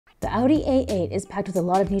The Audi A8 is packed with a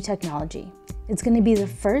lot of new technology. It's going to be the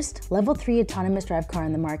first Level 3 autonomous drive car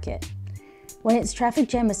on the market. When its traffic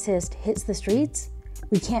jam assist hits the streets,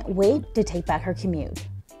 we can't wait to take back our commute.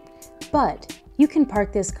 But you can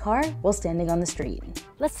park this car while standing on the street.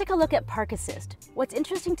 Let's take a look at Park Assist. What's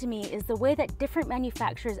interesting to me is the way that different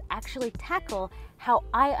manufacturers actually tackle how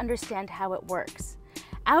I understand how it works.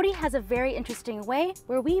 Audi has a very interesting way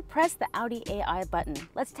where we press the Audi Ai button.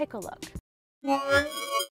 Let's take a look.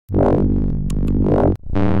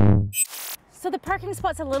 So the parking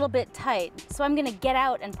spot's a little bit tight, so I'm gonna get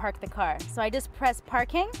out and park the car. So I just press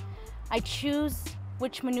parking, I choose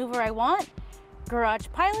which maneuver I want, Garage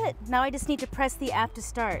Pilot, now I just need to press the app to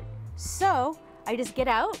start. So I just get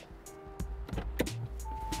out,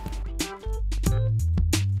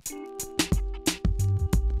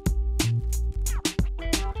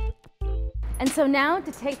 and so now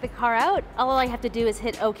to take the car out, all I have to do is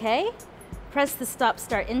hit OK, press the stop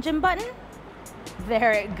start engine button.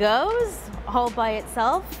 There it goes, all by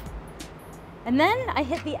itself. And then I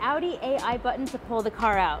hit the Audi Ai button to pull the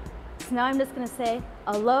car out. So now I'm just gonna say,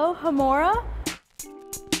 Alohamora.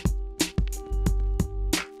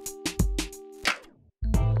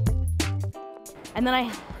 And then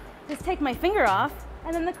I just take my finger off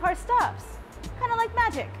and then the car stops, kind of like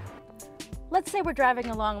magic. Let's say we're driving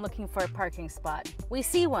along looking for a parking spot. We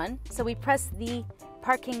see one, so we press the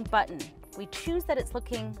parking button. We choose that it's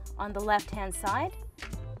looking on the left-hand side.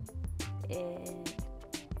 It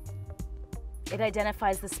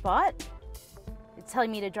identifies the spot. It's telling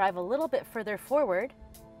me to drive a little bit further forward.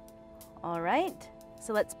 All right,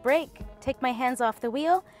 so let's brake, take my hands off the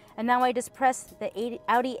wheel, and now I just press the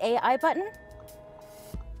Audi Ai button,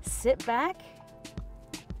 sit back,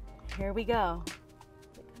 here we go.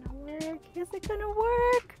 Is it gonna work? Is it gonna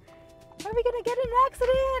work? Are we gonna get in an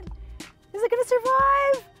accident? Is it gonna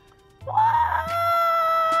survive?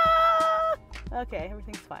 Okay,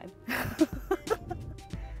 everything's fine.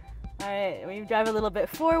 All right, we drive a little bit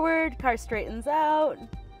forward, car straightens out.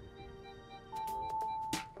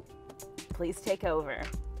 Please take over.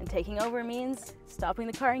 And taking over means stopping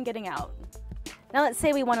the car and getting out. Now let's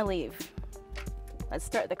say we want to leave. Let's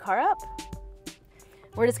start the car up.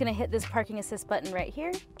 We're just gonna hit this parking assist button right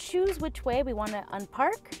here. Choose which way we want to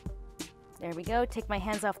unpark. There we go, take my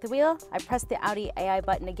hands off the wheel. I press the Audi Ai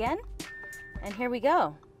button again, and here we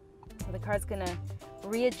go. So the car's gonna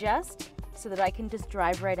readjust so that I can just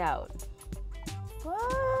drive right out.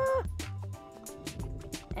 Ah!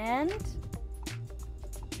 And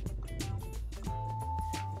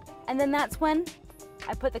then that's when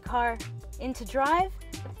I put the car into drive,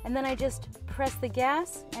 and then I just press the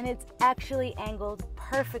gas, and it's actually angled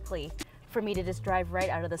perfectly for me to just drive right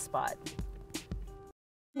out of the spot.